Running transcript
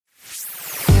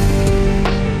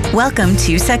Welcome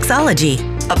to Sexology,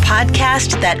 a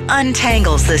podcast that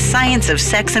untangles the science of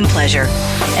sex and pleasure.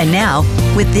 And now,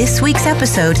 with this week's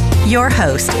episode, your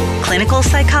host, clinical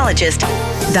psychologist,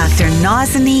 Dr.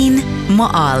 Nazanin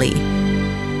Moali.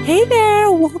 Hey there,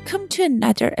 welcome to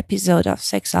another episode of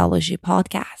Sexology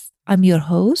Podcast. I'm your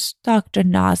host, Dr.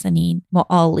 Nazanin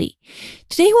Moali.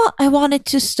 Today, I wanted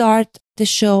to start the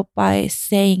show by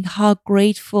saying how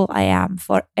grateful I am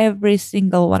for every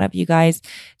single one of you guys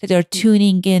that are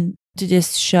tuning in to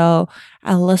this show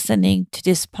and listening to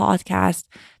this podcast.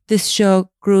 This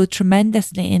show grew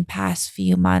tremendously in past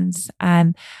few months,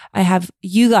 and I have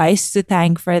you guys to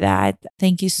thank for that.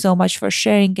 Thank you so much for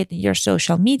sharing it in your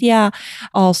social media,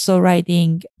 also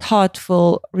writing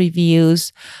thoughtful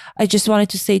reviews. I just wanted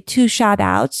to say 2 shout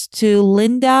outs to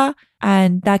Linda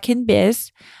and Dakin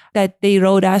Biz that they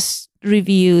wrote us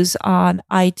reviews on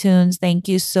iTunes. Thank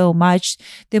you so much.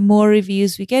 The more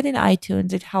reviews we get in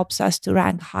iTunes, it helps us to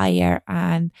rank higher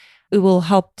and it will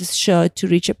help this show to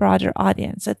reach a broader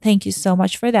audience. So thank you so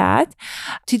much for that.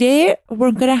 Today,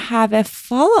 we're going to have a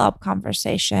follow-up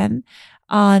conversation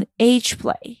on age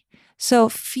play. So a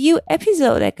few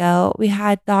episodes ago, we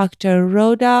had Dr.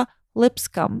 Rhoda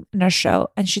Lipscomb in our show,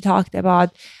 and she talked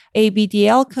about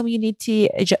ABDL community,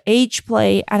 age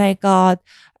play, and I got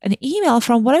an email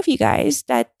from one of you guys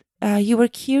that you were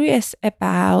curious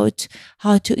about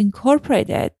how to incorporate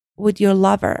it with your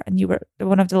lover. And you were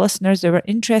one of the listeners, they were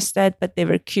interested, but they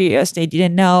were curious. They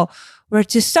didn't know where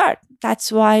to start.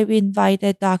 That's why we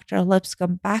invited Dr.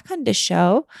 Lipscomb back on the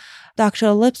show.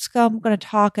 Dr. Lipscomb going to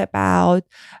talk about,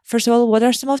 first of all, what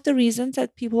are some of the reasons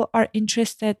that people are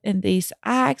interested in these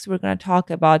acts. We're going to talk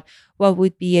about what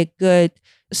would be a good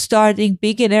starting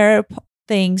beginner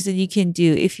things that you can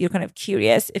do if you're kind of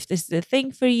curious if this is a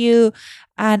thing for you.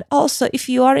 And also, if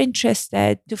you are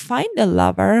interested to find a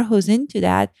lover who's into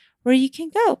that, where you can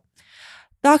go.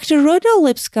 Dr. Rhoda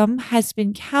Lipscomb has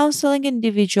been counseling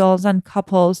individuals and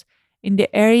couples in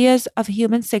the areas of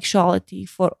human sexuality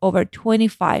for over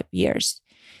 25 years.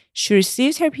 She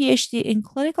received her PhD in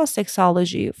clinical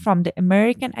sexology from the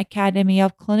American Academy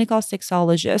of Clinical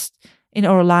Sexologists in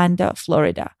Orlando,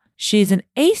 Florida. She is an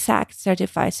ASAC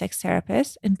certified sex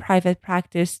therapist in private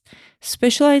practice,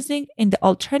 specializing in the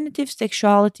alternative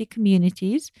sexuality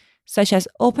communities such as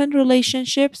open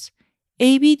relationships,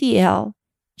 ABDL,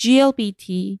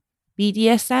 GLBT,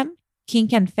 BDSM,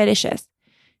 kink, and fetishes.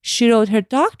 She wrote her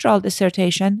doctoral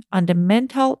dissertation on the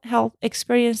mental health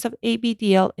experience of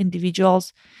ABDL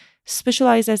individuals,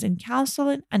 specializes in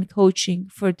counseling and coaching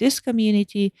for this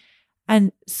community,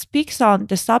 and speaks on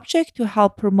the subject to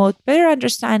help promote better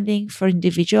understanding for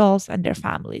individuals and their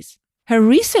families. Her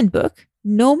recent book,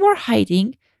 No More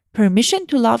Hiding, Permission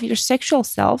to Love Your Sexual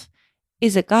Self,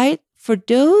 is a guide for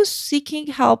those seeking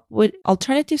help with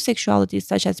alternative sexualities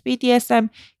such as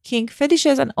BDSM, kink,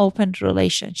 fetishes, and open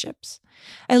relationships.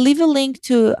 I'll leave a link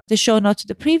to the show notes to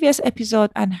the previous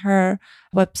episode and her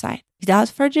website. Without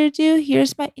further ado,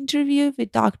 here's my interview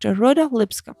with Dr. Rhoda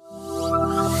Lipscomb.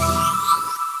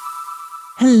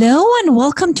 Hello and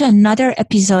welcome to another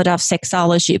episode of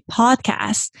Sexology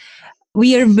Podcast.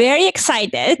 We are very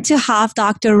excited to have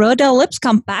Dr. Rhoda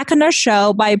Lipscomb back on our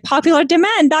show by popular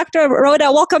demand. Dr.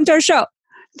 Rhoda, welcome to our show.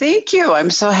 Thank you. I'm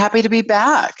so happy to be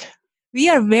back. We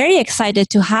are very excited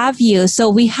to have you. So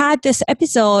we had this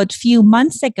episode a few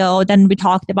months ago, then we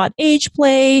talked about age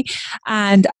play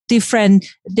and different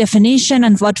definition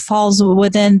and what falls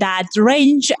within that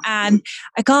range. And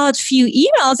I got a few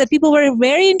emails that people were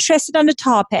very interested on the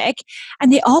topic,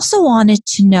 and they also wanted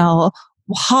to know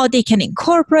how they can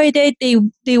incorporate it.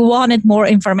 They wanted more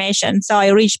information. So I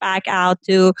reached back out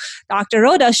to Dr.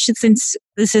 Rhoda since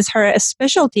this is her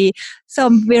specialty. So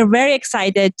we're very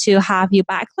excited to have you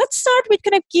back. Let's start with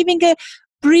kind of giving a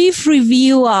brief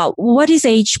review of what is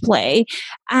age play.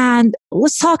 And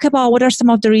let's talk about what are some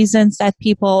of the reasons that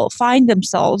people find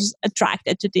themselves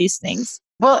attracted to these things.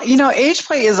 Well, age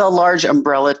play is a large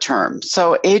umbrella term.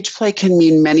 So age play can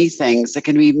mean many things. It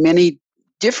can be many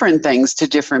different things to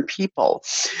different people.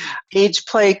 Age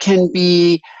play can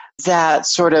be that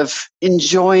sort of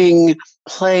enjoying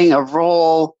playing a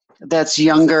role that's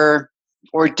younger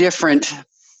or different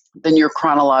than your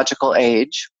chronological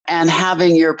age, and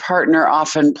having your partner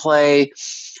often play,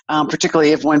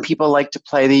 particularly when people like to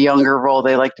play the younger role,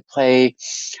 they like to play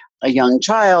a young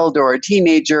child or a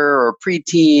teenager or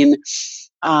preteen.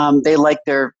 They like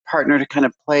their partner to kind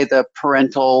of play the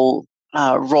parental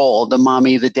role, the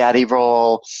mommy, the daddy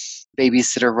role,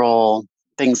 babysitter role,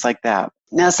 things like that.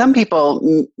 Now, some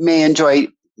people may enjoy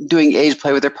doing age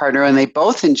play with their partner and they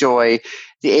both enjoy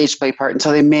the age play part. And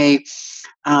so they may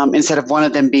instead of one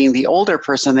of them being the older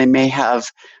person, they may have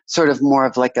sort of more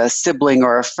of like a sibling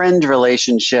or a friend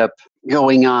relationship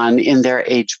going on in their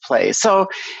age play. So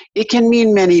it can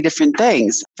mean many different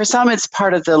things. For some, it's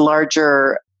part of the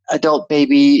larger adult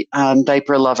baby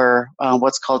diaper lover,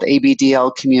 what's called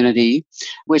ABDL community,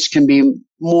 which can be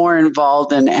more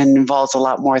involved and involves a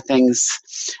lot more things.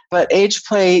 But age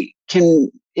play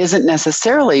isn't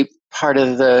necessarily part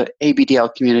of the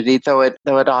ABDL community, though it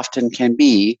often can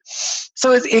be.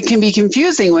 So it can be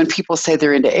confusing when people say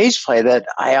they're into age play. That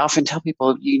I often tell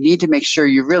people, you need to make sure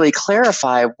you really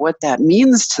clarify what that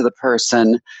means to the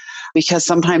person, because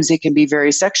sometimes it can be very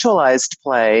sexualized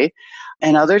play,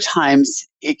 and other times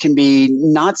it can be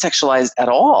not sexualized at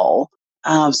all.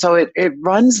 So it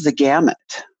runs the gamut.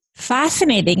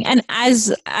 Fascinating. And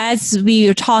as we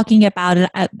were talking about it,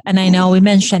 and I know we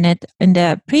mentioned it in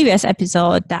the previous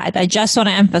episode, that I just want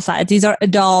to emphasize, these are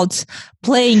adults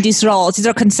playing these roles. These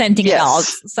are consenting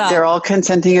adults. So they're all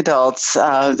consenting adults.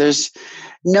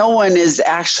 No one is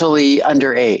actually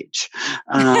underage.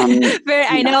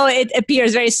 I know it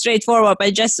appears very straightforward,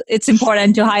 but it's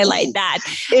important to highlight that.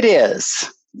 It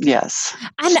is. Yes.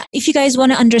 And if you guys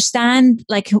want to understand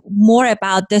more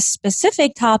about this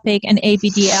specific topic and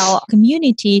ABDL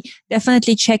community,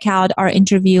 definitely check out our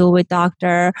interview with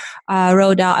Dr.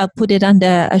 Rhoda. I'll put it on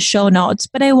the show notes.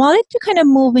 But I wanted to kind of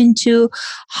move into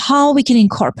how we can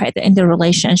incorporate it in the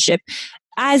relationship.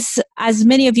 As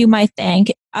many of you might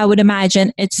think, I would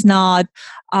imagine it's not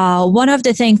one of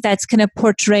the things that's kind of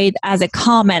portrayed as a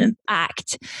common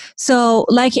act. So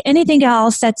like anything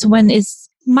else, that's when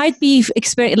might be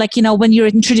experience, when you're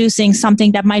introducing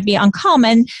something that might be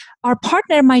uncommon, our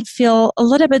partner might feel a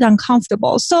little bit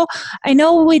uncomfortable. So I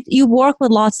know you work with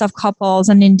lots of couples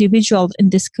and individuals in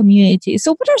this community.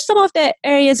 So what are some of the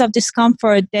areas of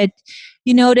discomfort that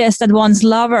you notice that one's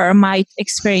lover might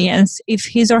experience if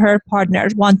his or her partner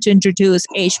want to introduce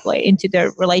age play into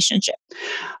their relationship?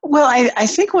 Well, I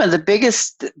think one of the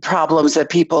biggest problems that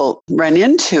people run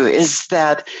into is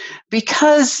that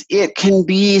because it can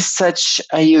be such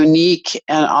a unique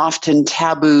and often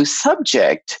taboo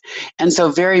subject, and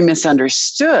so very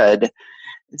misunderstood,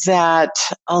 that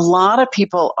a lot of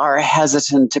people are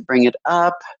hesitant to bring it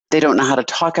up. They don't know how to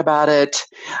talk about it.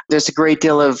 There's a great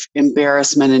deal of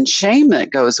embarrassment and shame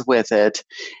that goes with it.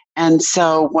 And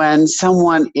so when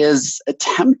someone is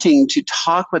attempting to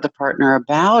talk with a partner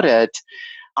about it,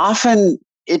 often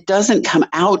it doesn't come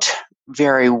out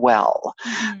very well.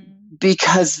 Mm-hmm.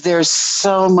 Because there's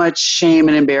so much shame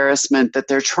and embarrassment that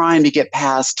they're trying to get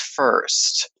past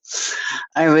first.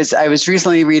 I was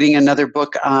recently reading another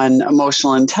book on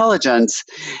emotional intelligence,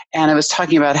 and I was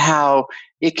talking about how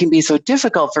it can be so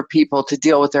difficult for people to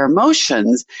deal with their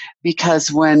emotions, because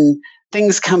when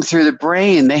things come through the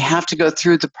brain, they have to go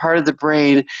through the part of the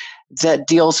brain that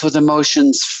deals with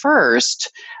emotions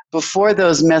first before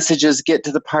those messages get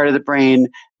to the part of the brain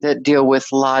that deal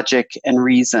with logic and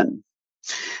reason.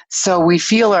 So we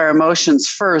feel our emotions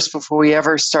first before we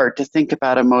ever start to think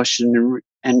about emotion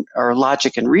and or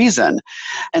logic and reason.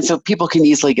 And so people can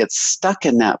easily get stuck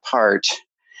in that part.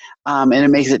 And it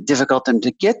makes it difficult for them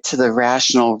to get to the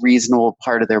rational, reasonable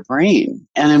part of their brain.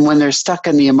 And then when they're stuck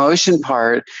in the emotion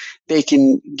part, they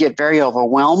can get very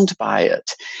overwhelmed by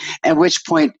it. At which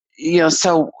point,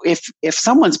 so if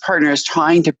someone's partner is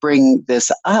trying to bring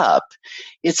this up,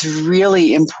 it's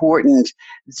really important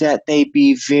that they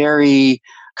be very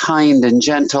kind and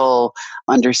gentle,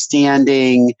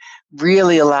 understanding,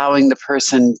 really allowing the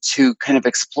person to kind of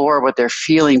explore what they're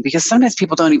feeling, because sometimes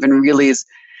people don't even realize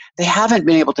they haven't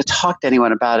been able to talk to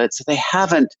anyone about it, so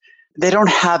they don't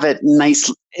have it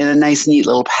in a nice, neat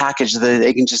little package that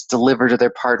they can just deliver to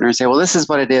their partner and say, well, this is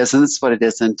what it is and this is what it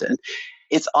isn't. And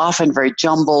it's often very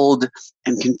jumbled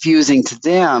and confusing to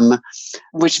them,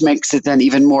 which makes it then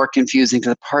even more confusing to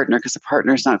the partner, because the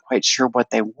partner is not quite sure what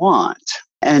they want.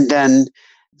 And then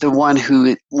the one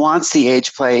who wants the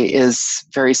age play is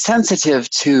very sensitive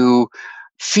to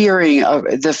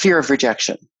the fear of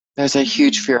rejection. There's a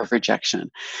huge fear of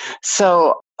rejection.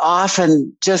 So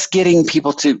often just getting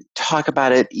people to talk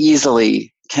about it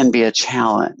easily can be a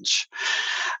challenge.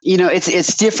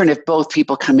 It's different if both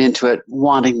people come into it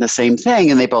wanting the same thing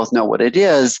and they both know what it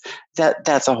is.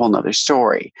 That's a whole nother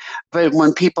story. But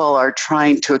when people are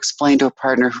trying to explain to a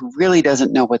partner who really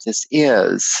doesn't know what this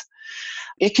is,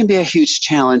 it can be a huge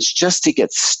challenge just to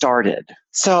get started.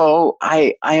 So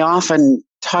I often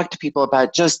talk to people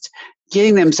about just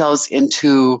getting themselves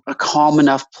into a calm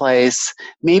enough place,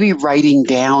 maybe writing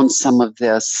down some of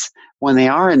this when they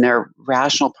are in their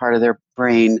rational part of their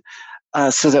brain,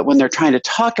 so that when they're trying to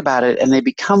talk about it and they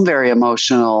become very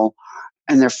emotional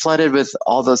and they're flooded with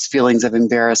all those feelings of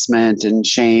embarrassment and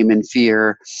shame and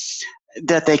fear,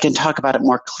 that they can talk about it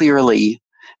more clearly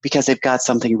because they've got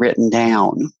something written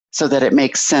down so that it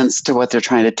makes sense to what they're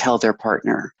trying to tell their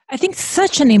partner. I think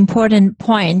such an important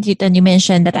point that you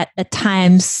mentioned, that at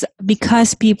times,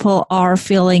 because people are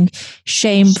feeling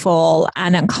shameful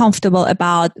and uncomfortable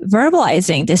about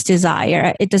verbalizing this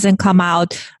desire, it doesn't come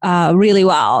out really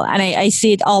well. And I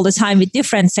see it all the time with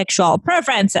different sexual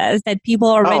preferences, that people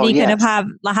already kind of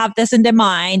have this in their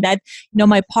mind that,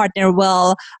 my partner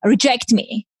will reject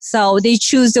me. So they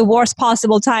choose the worst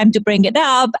possible time to bring it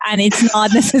up, and it's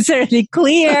not necessarily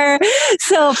clear.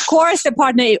 So of course the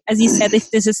partner, as you said, if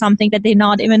this is something that they're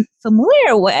not even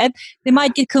familiar with, they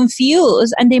might get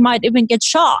confused and they might even get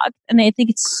shocked. And I think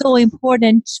it's so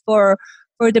important for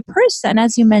the person,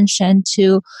 as you mentioned,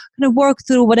 to kind of work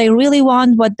through what I really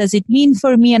want, what does it mean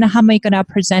for me, and how am I going to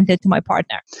present it to my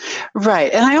partner.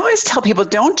 Right. And I always tell people,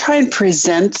 don't try and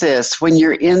present this when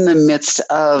you're in the midst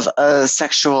of a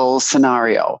sexual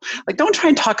scenario. Like, don't try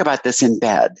and talk about this in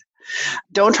bed.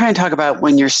 Don't try and talk about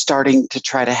when you're starting to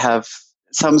try to have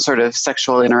some sort of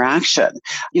sexual interaction.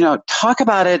 Talk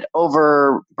about it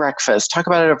over breakfast, talk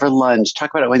about it over lunch,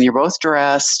 talk about it when you're both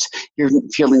dressed, you're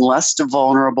feeling less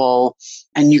vulnerable,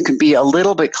 and you can be a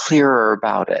little bit clearer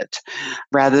about it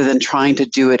rather than trying to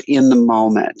do it in the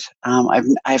moment.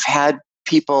 I've had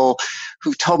people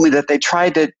who've told me that they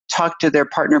tried to talk to their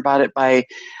partner about it by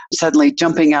suddenly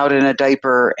jumping out in a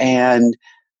diaper and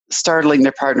startling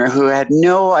their partner, who had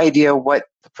no idea what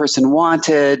the person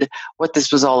wanted, what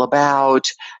this was all about.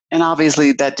 And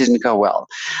obviously that didn't go well.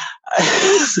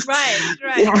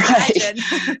 Right.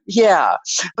 Yeah.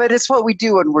 But it's what we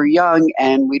do when we're young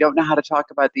and we don't know how to talk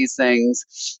about these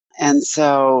things. And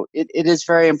so it is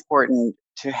very important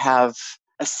to have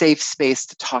a safe space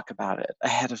to talk about it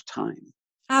ahead of time.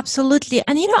 Absolutely.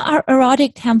 And our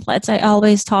erotic templates, I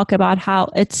always talk about how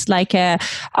it's like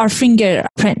our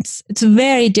fingerprints. It's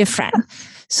very different.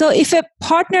 So if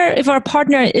our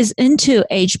partner is into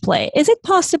age play, is it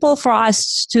possible for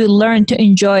us to learn to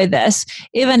enjoy this,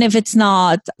 even if it's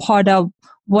not part of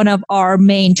one of our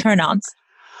main turn-ons?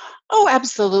 Oh,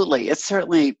 absolutely. It's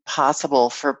certainly possible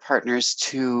for partners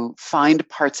to find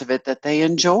parts of it that they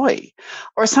enjoy,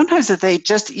 or sometimes that they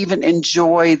just even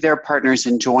enjoy their partner's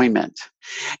enjoyment.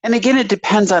 And again, it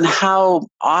depends on how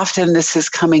often this is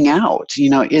coming out.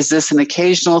 Is this an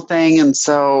occasional thing? And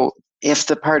so if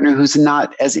the partner who's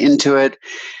not as into it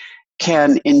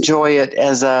can enjoy it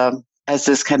as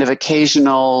this kind of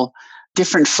occasional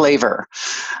different flavor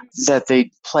that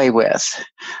they play with.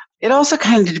 It also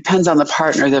kind of depends on the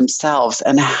partner themselves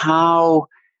and how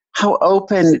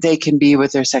open they can be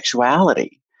with their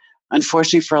sexuality.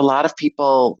 Unfortunately, for a lot of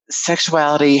people,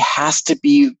 sexuality has to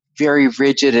be very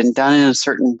rigid and done in a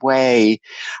certain way,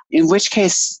 in which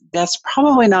case that's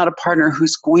probably not a partner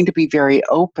who's going to be very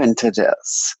open to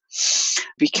this,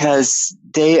 because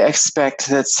they expect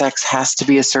that sex has to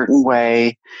be a certain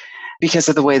way because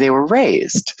of the way they were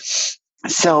raised.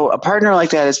 So a partner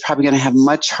like that is probably going to have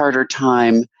much harder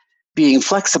time being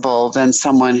flexible than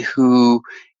someone who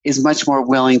is much more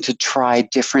willing to try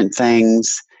different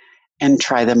things and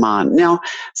try them on. Now,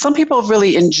 some people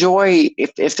really enjoy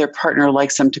if their partner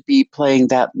likes them to be playing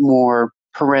that more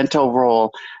parental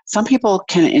role. Some people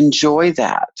can enjoy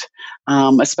that,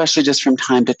 especially just from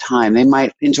time to time. They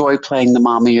might enjoy playing the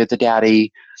mommy or the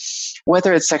daddy,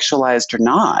 whether it's sexualized or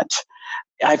not.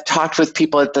 I've talked with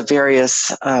people at the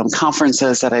various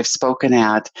conferences that I've spoken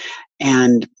at,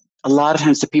 and a lot of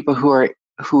times the people who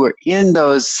are in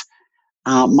those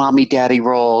mommy daddy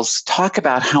roles talk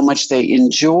about how much they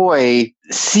enjoy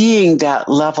seeing that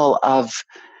level of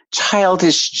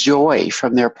childish joy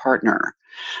from their partner.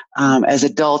 As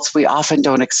adults, we often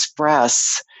don't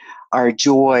express our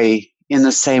joy in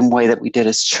the same way that we did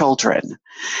as children.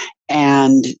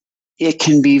 And it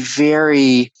can be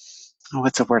very,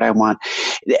 what's the word I want?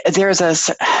 There's a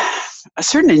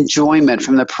certain enjoyment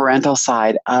from the parental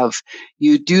side of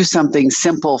you do something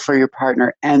simple for your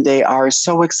partner and they are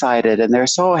so excited and they're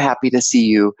so happy to see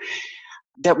you,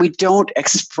 that we don't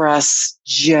express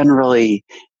generally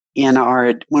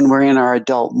when we're in our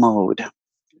adult mode.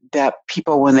 That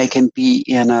people, when they can be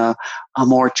in a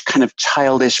more kind of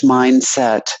childish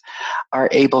mindset, are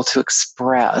able to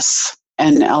express.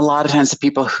 And a lot of times the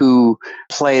people who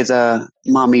play the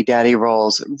mommy daddy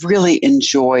roles really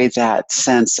enjoy that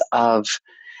sense of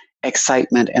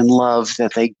excitement and love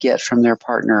that they get from their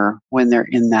partner when they're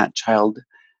in that child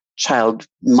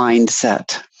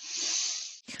mindset.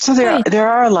 So there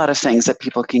are a lot of things that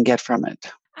people can get from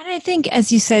it. And I think,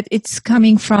 as you said, it's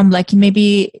coming from like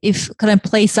maybe if kind of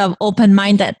place of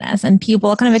open-mindedness and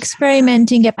people kind of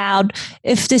experimenting about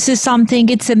if this is something,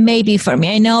 it's a maybe for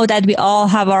me. I know that we all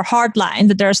have our hard lines,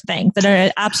 that there's things that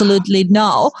are absolutely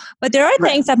no, but there are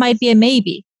things that might be a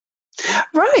maybe.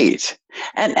 Right.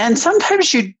 And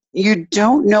sometimes you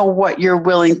don't know what you're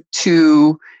willing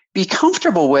to be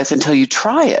comfortable with until you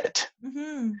try it.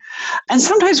 Mm-hmm. And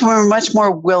sometimes we're much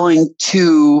more willing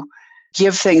to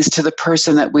give things to the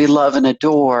person that we love and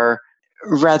adore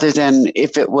rather than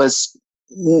if it was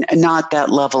not that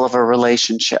level of a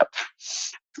relationship.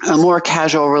 A more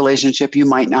casual relationship, you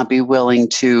might not be willing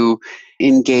to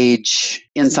engage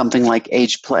in something like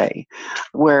age play,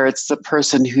 where it's the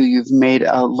person who you've made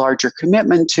a larger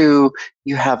commitment to,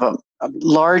 you have a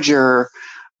larger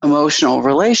emotional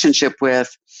relationship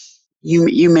with,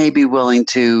 you may be willing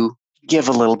to give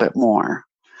a little bit more.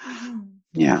 Mm-hmm.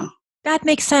 Yeah. That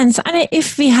makes sense. And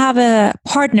if we have a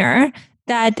partner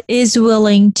that is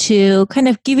willing to kind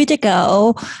of give it a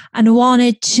go and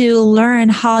wanted to learn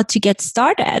how to get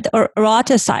started or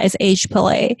eroticize age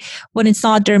play when it's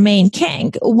not their main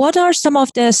kink, what are some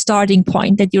of the starting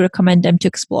points that you recommend them to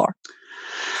explore?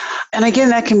 And again,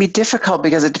 that can be difficult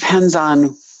because it depends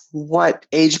on what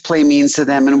age play means to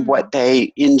them and what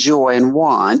they enjoy and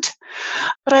want.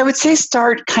 But I would say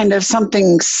start kind of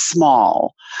something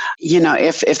small.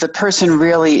 If the person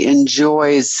really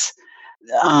enjoys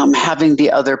having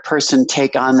the other person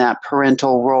take on that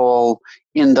parental role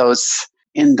in those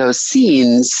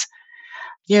scenes,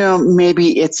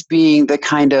 maybe it's being the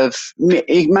kind of,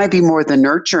 it might be more the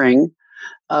nurturing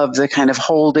of the kind of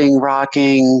holding,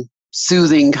 rocking,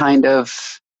 soothing kind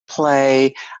of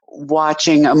play,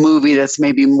 watching a movie that's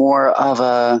maybe more of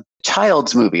a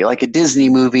child's movie, like a Disney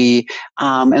movie,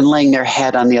 and laying their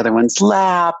head on the other one's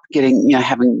lap,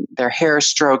 having their hair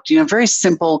stroked, very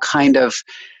simple kind of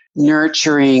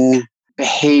nurturing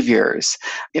behaviors.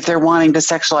 If they're wanting to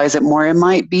sexualize it more, it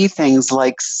might be things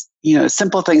like,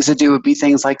 simple things to do would be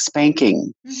things like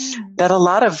spanking, that a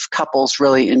lot of couples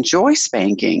really enjoy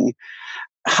spanking.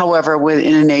 However,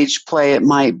 within an age play, it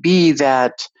might be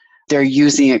that they're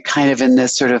using it kind of in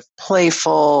this sort of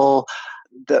playful,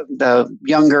 the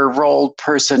younger rolled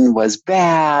person was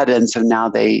bad, and so now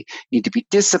they need to be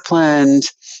disciplined.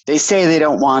 They say they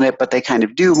don't want it, but they kind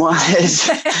of do want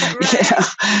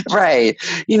it. Right.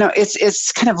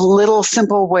 It's kind of little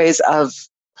simple ways of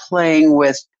playing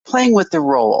with the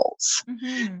roles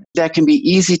that can be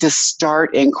easy to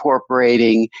start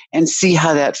incorporating and see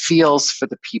how that feels for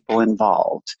the people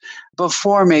involved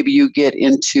before maybe you get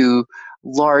into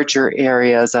larger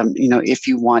areas, if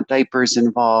you want diapers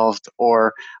involved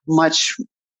or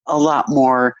a lot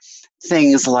more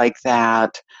things like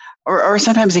that. Or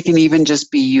sometimes it can even just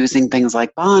be using things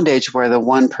like bondage, where the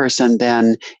one person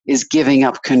then is giving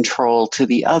up control to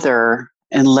the other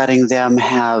and letting them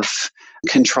have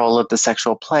control of the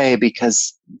sexual play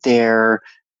because they're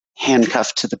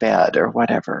handcuffed to the bed or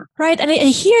whatever. Right. And I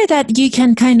hear that you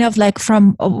can kind of like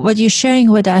from what you're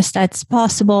sharing with us, that's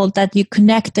possible that you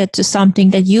connect it to something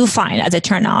that you find as a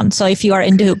turn on. So if you are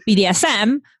into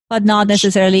BDSM, but not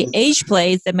necessarily age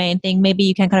play is the main thing, maybe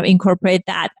you can kind of incorporate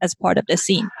that as part of the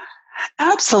scene.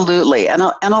 Absolutely. And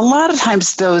a lot of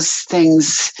times those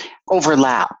things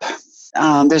overlap.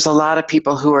 There's a lot of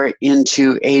people who are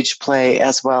into age play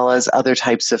as well as other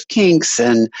types of kinks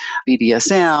and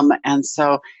BDSM. And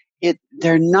so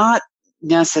they're not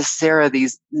necessarily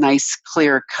these nice,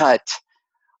 clear-cut,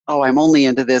 I'm only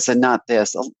into this and not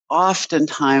this.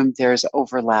 Oftentimes there's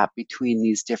overlap between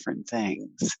these different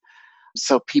things.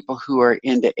 So people who are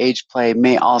into age play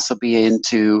may also be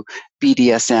into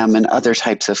BDSM and other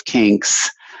types of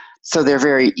kinks. So they're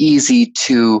very easy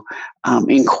to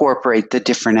incorporate the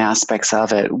different aspects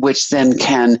of it, which then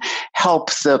can help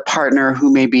the partner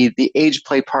who maybe the age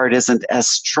play part isn't as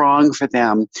strong for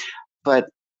them, but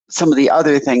some of the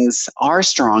other things are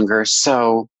stronger.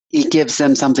 So it gives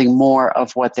them something more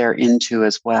of what they're into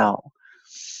as well.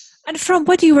 And from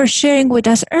what you were sharing with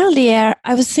us earlier,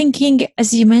 I was thinking,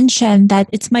 as you mentioned, that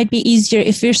it might be easier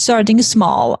if we're starting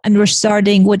small and we're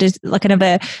starting with like kind of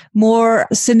a more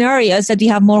scenarios that we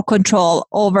have more control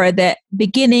over the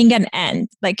beginning and end.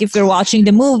 Like if we're watching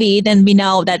the movie, then we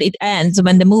know that it ends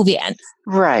when the movie ends.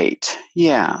 Right.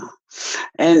 Yeah.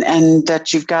 And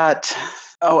that you've got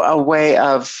a way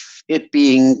of it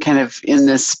being kind of in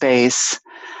this space.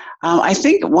 I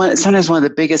think sometimes one of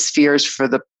the biggest fears for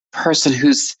the person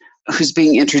who's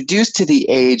being introduced to the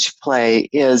age play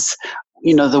is,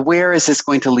 where is this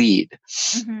going to lead?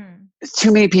 Mm-hmm.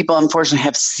 Too many people, unfortunately,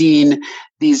 have seen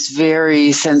these very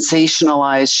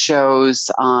sensationalized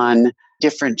shows on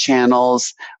different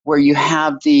channels where you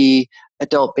have the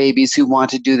adult babies who want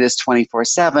to do this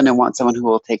 24/7 and want someone who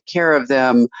will take care of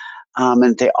them.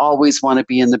 And they always want to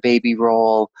be in the baby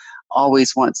role,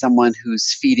 always want someone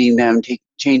who's feeding them,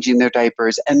 changing their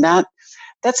diapers. And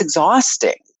that's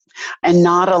exhausting. And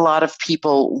not a lot of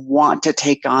people want to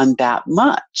take on that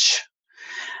much.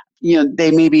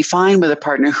 They may be fine with a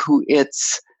partner who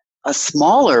it's a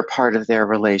smaller part of their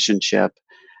relationship,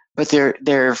 but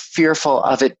they're fearful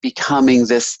of it becoming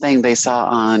this thing they saw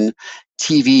on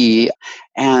TV,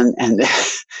 and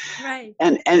right.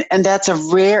 and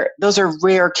those are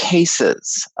rare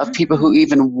cases of people who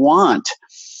even want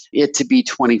it to be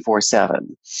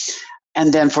 24/7.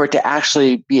 And then for it to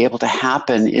actually be able to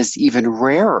happen is even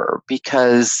rarer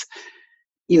because,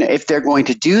 if they're going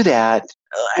to do that,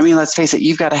 let's face it,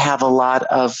 you've got to have a lot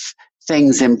of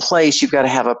things in place. You've got to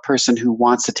have a person who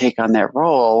wants to take on that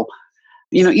role.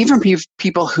 Even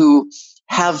people who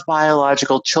have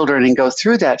biological children and go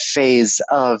through that phase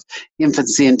of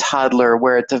infancy and toddler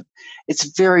where it's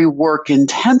very work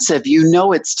intensive.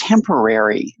 It's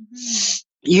temporary. Mm-hmm.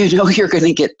 You're going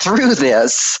to get through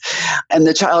this and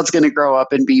the child's going to grow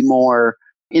up and be more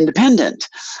independent.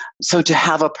 So to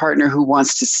have a partner who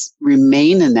wants to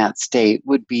remain in that state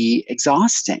would be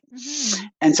exhausting. Mm-hmm.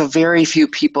 And so very few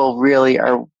people really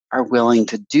are willing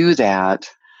to do that,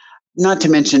 not to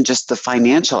mention just the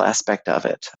financial aspect of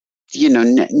it.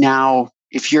 Now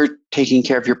if you're taking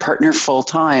care of your partner full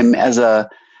time as a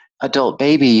adult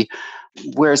baby,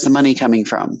 where's the money coming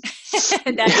from? That's a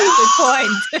good point.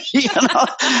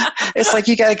 It's like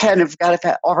you got to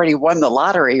have already won the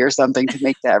lottery or something to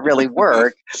make that really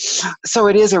work. So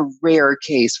it is a rare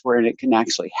case where it can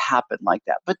actually happen like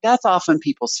that. But that's often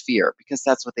people's fear because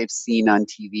that's what they've seen on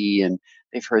TV and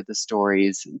they've heard the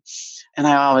stories. And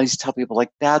I always tell people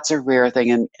that's a rare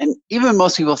thing. And even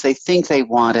most people, if they think they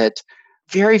want it,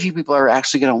 very few people are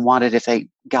actually going to want it if they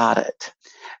got it.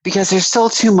 Because there's still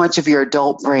too much of your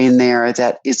adult brain there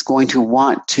that is going to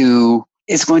want to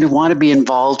be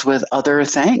involved with other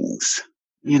things.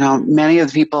 Many of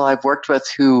the people I've worked with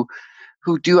who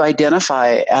do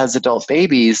identify as adult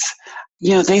babies,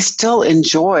 they still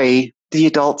enjoy the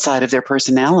adult side of their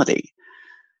personality.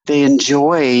 They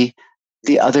enjoy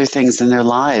the other things in their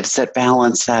lives that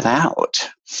balance that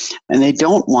out. And they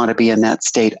don't want to be in that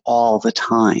state all the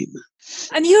time.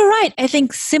 And you're right. I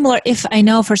think similar, if I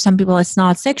know for some people it's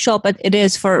not sexual, but it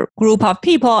is for a group of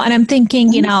people. And I'm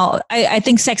thinking, I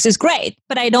think sex is great,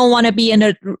 but I don't want to be in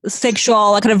a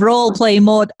sexual kind of role play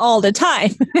mode all the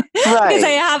time. Right. Because I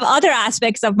have other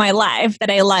aspects of my life that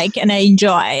I like and I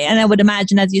enjoy. And I would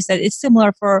imagine, as you said, it's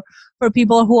similar for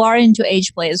people who are into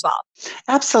age play as well.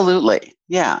 Absolutely.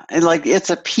 Yeah. And it's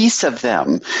a piece of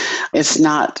them. It's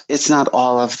not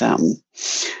all of them.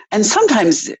 And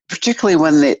sometimes, particularly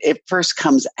when it first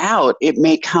comes out, it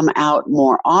may come out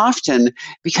more often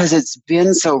because it's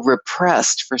been so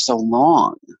repressed for so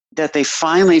long that they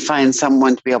finally find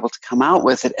someone to be able to come out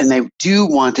with it, and they do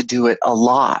want to do it a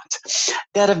lot.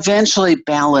 That eventually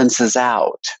balances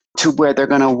out to where they're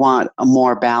going to want a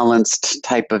more balanced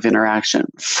type of interaction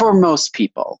for most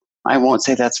people. I won't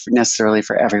say that's necessarily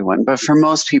for everyone, but for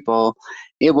most people,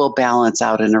 it will balance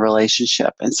out in a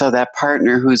relationship. And so that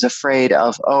partner who's afraid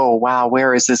of, oh, wow,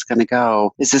 where is this going to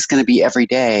go? Is this going to be every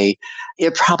day?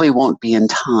 It probably won't be in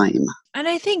time. And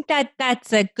I think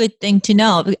that's a good thing to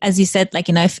know. As you said,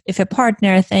 if a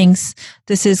partner thinks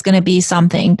this is going to be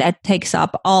something that takes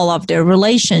up all of their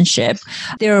relationship,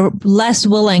 they're less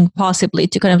willing possibly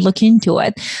to kind of look into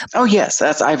it. Oh, yes.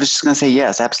 I was just going to say,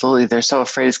 yes, absolutely. They're so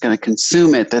afraid it's going to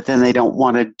consume it that then they don't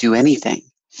want to do anything.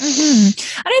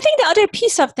 Mm-hmm. And I think the other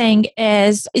piece of thing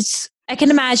is I can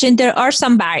imagine there are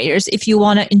some barriers if you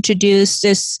want to introduce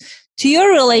this to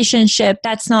your relationship.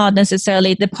 That's not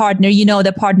necessarily the partner,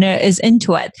 the partner is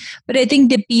into it. But I think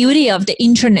the beauty of the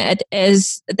internet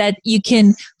is that you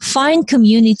can find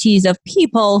communities of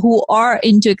people who are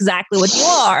into exactly what you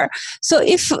are. So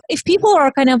if people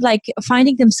are kind of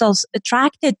finding themselves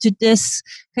attracted to this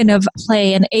kind of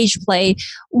play and age play,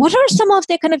 what are some of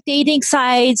the kind of dating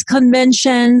sites,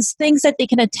 conventions, things that they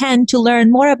can attend to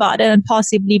learn more about it and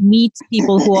possibly meet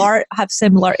people who have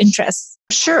similar interests?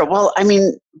 Sure. Well,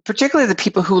 particularly the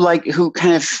people who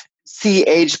kind of see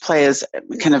age play as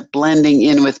kind of blending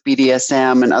in with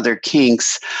BDSM and other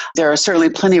kinks. There are certainly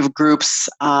plenty of groups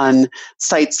on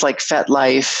sites like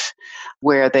FetLife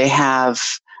where they have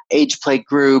age play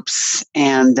groups,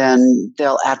 and then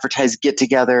they'll advertise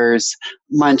get-togethers,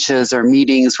 munches, or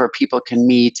meetings where people can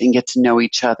meet and get to know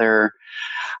each other.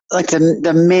 like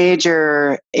the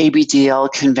major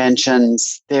ABDL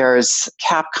conventions, there's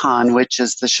CapCon, which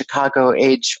is the Chicago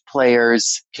Age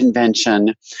Players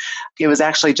Convention. It was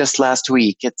actually just last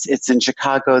week. It's in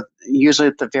Chicago, usually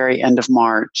at the very end of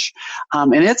March.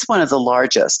 And it's one of the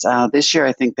largest. This year,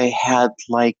 I think they had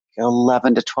like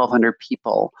 11 to 1,200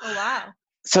 people. Oh, wow.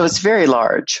 So it's very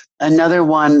large. Another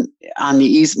one on the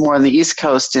east, more on the East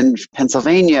Coast in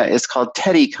Pennsylvania, is called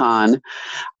TeddyCon,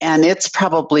 and it's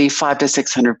probably 500 to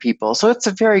 600 people. So it's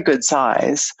a very good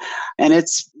size, and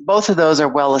it's both of those are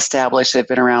well established. They've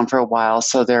been around for a while,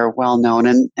 so they're well known,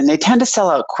 and they tend to sell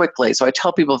out quickly. So I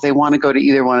tell people if they want to go to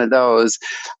either one of those,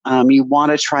 you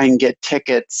want to try and get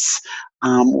tickets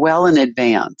well in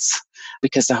advance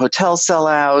because the hotels sell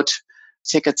out,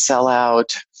 tickets sell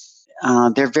out.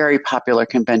 They're very popular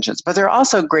conventions, but they're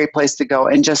also a great place to go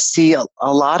and just see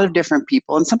a lot of different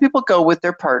people. And some people go with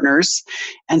their partners.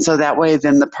 And so that way,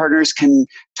 then the partners can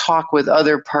talk with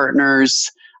other partners,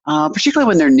 particularly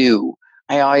when they're new.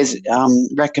 I always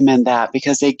recommend that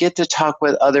because they get to talk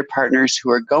with other partners who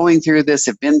are going through this,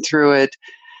 have been through it,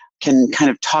 can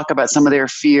kind of talk about some of their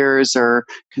fears or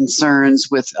concerns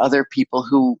with other people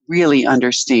who really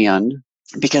understand,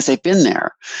 because they've been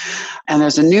there. And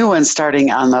there's a new one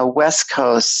starting on the West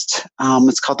Coast.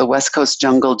 It's called the West Coast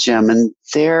Jungle Gym, and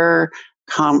their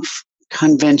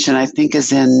convention, I think,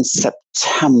 is in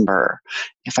September,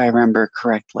 if I remember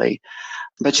correctly.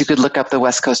 But you could look up the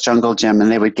West Coast Jungle Gym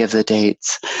and they would give the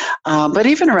dates. But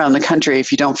even around the country,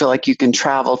 if you don't feel like you can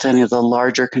travel to any of the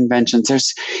larger conventions,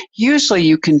 there's usually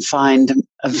you can find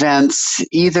events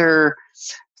either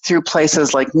through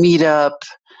places like Meetup,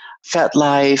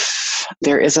 FetLife.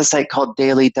 There is a site called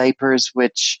Daily Diapers,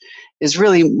 which is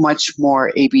really much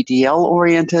more ABDL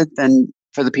oriented than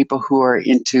for the people who are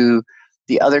into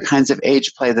the other kinds of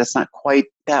age play. That's not quite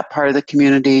that part of the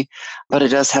community, but it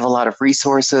does have a lot of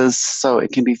resources, so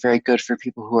it can be very good for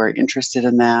people who are interested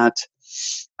in that.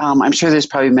 I'm sure there's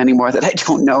probably many more that I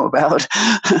don't know about,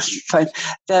 but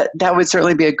that would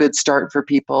certainly be a good start for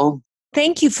people.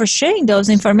 Thank you for sharing those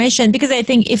information, because I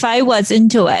think if I was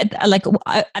into it,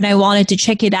 and I wanted to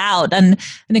check it out and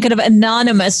in a kind of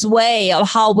anonymous way of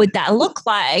how would that look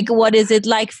like? What is it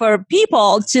like for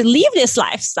people to live this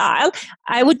lifestyle?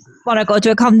 I would want to go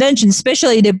to a convention,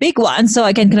 especially the big one, so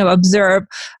I can kind of observe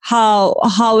how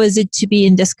is it to be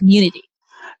in this community.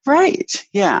 Right.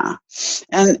 Yeah.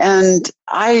 And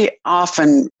I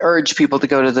often urge people to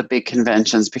go to the big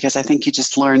conventions because I think you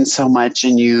just learn so much,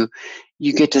 and you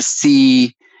get to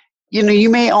see, you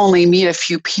may only meet a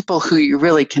few people who you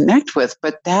really connect with,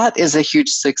 but that is a huge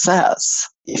success.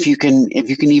 If you can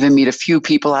even meet a few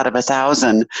people out of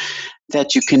 1,000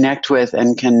 that you connect with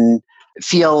and can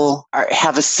feel or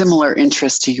have a similar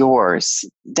interest to yours,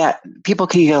 that people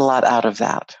can get a lot out of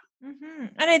that.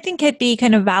 And I think it'd be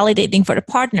kind of validating for the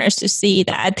partners to see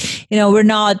that, we're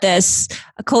not this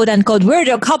quote unquote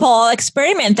weirdo couple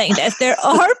experimenting this. There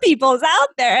are people out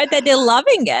there that they're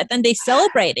loving it and they're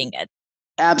celebrating it.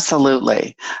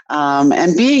 Absolutely.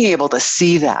 And being able to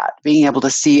see that, being able to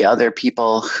see other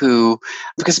people who,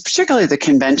 because particularly the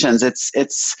conventions,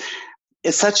 it's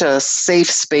such a safe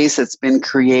space that's been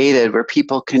created where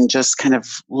people can just kind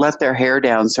of let their hair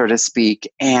down, so to speak,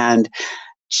 and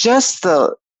just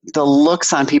the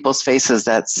looks on people's faces,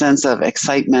 that sense of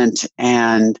excitement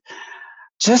and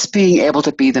just being able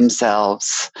to be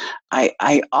themselves.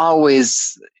 I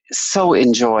always so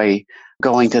enjoy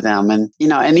going to them. And,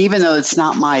 and even though it's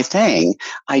not my thing,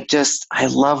 I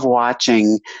love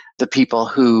watching the people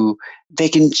who they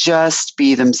can just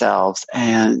be themselves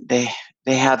and they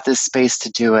have this space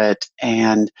to do it.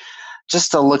 And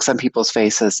just the looks on people's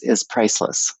faces is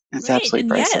priceless. It's absolutely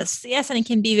priceless. Yes, and it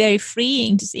can be very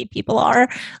freeing to see people are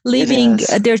living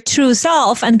their true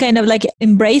self and kind of like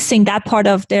embracing that part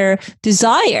of their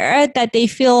desire that they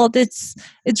feel it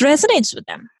resonates with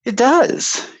them. It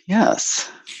does, yes.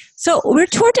 So we're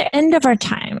toward the end of our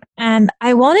time, and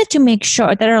I wanted to make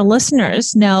sure that our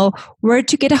listeners know where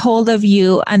to get a hold of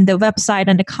you and the website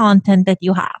and the content that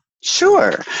you have.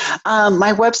 Sure.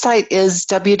 My website is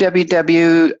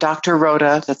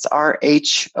www.drrhoda, that's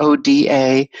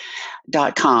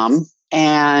RHODA.com.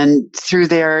 And through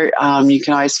there, you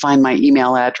can always find my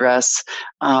email address,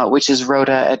 which is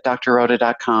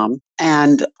rhoda@drrhoda.com.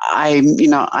 And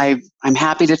I'm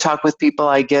happy to talk with people.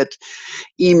 I get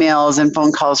emails and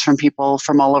phone calls from people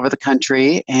from all over the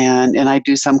country. And I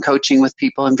do some coaching with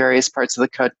people in various parts of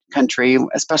the country,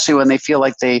 especially when they feel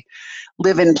like they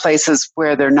live in places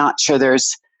where they're not sure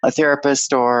there's a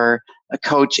therapist or a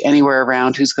coach anywhere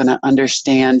around who's going to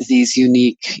understand these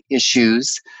unique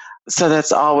issues.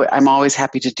 So I'm always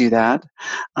happy to do that.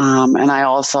 And I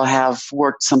also have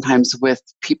worked sometimes with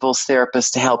people's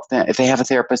therapists to help them if they have a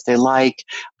therapist they like,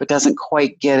 but doesn't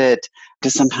quite get it, to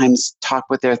sometimes talk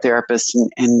with their therapist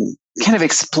and kind of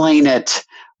explain it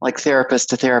like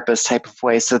therapist to therapist type of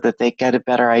way so that they get a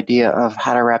better idea of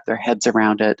how to wrap their heads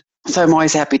around it. So I'm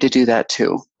always happy to do that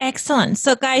too. Excellent.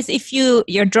 So guys, if you're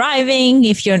driving,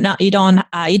 if you didn't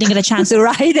get a chance to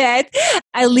write it,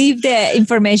 I leave the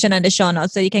information in the show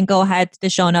notes. So you can go ahead to the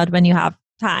show note when you have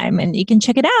time and you can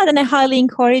check it out. And I highly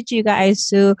encourage you guys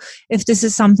to, if this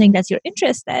is something that you're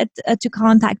interested, to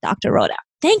contact Dr. Rhoda.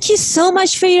 Thank you so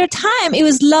much for your time. It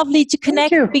was lovely to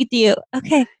connect with you.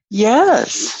 Okay.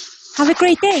 Yes. Have a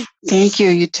great day. Thank you.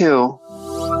 You too.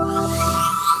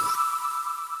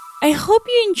 I hope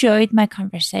you enjoyed my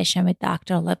conversation with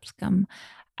Dr. Lipscomb.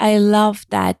 I love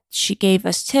that she gave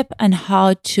us tips on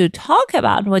how to talk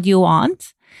about what you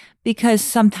want, because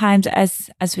sometimes as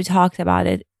we talked about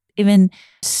it, even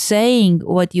saying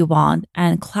what you want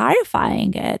and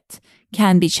clarifying it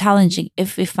can be challenging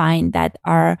if we find that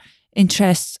our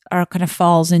interests are kind of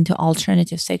falls into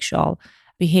alternative sexual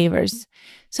behaviors.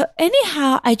 So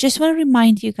anyhow, I just want to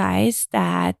remind you guys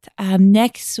that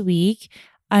next week,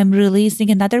 I'm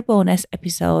releasing another bonus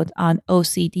episode on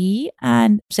OCD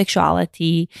and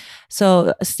sexuality.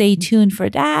 So stay tuned for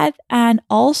that. And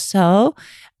also,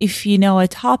 if you know a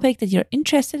topic that you're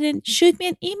interested in, shoot me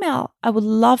an email. I would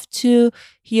love to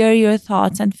hear your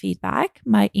thoughts and feedback.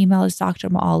 My email is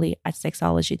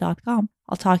drmoali@sexology.com.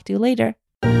 I'll talk to you later.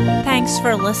 Thanks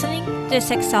for listening to the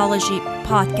Sexology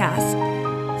Podcast.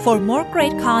 For more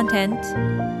great content,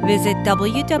 visit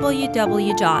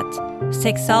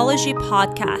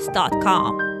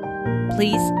www.sexologypodcast.com.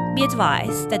 Please be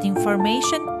advised that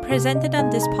information presented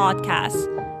on this podcast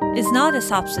is not a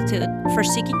substitute for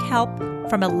seeking help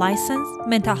from a licensed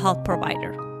mental health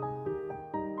provider.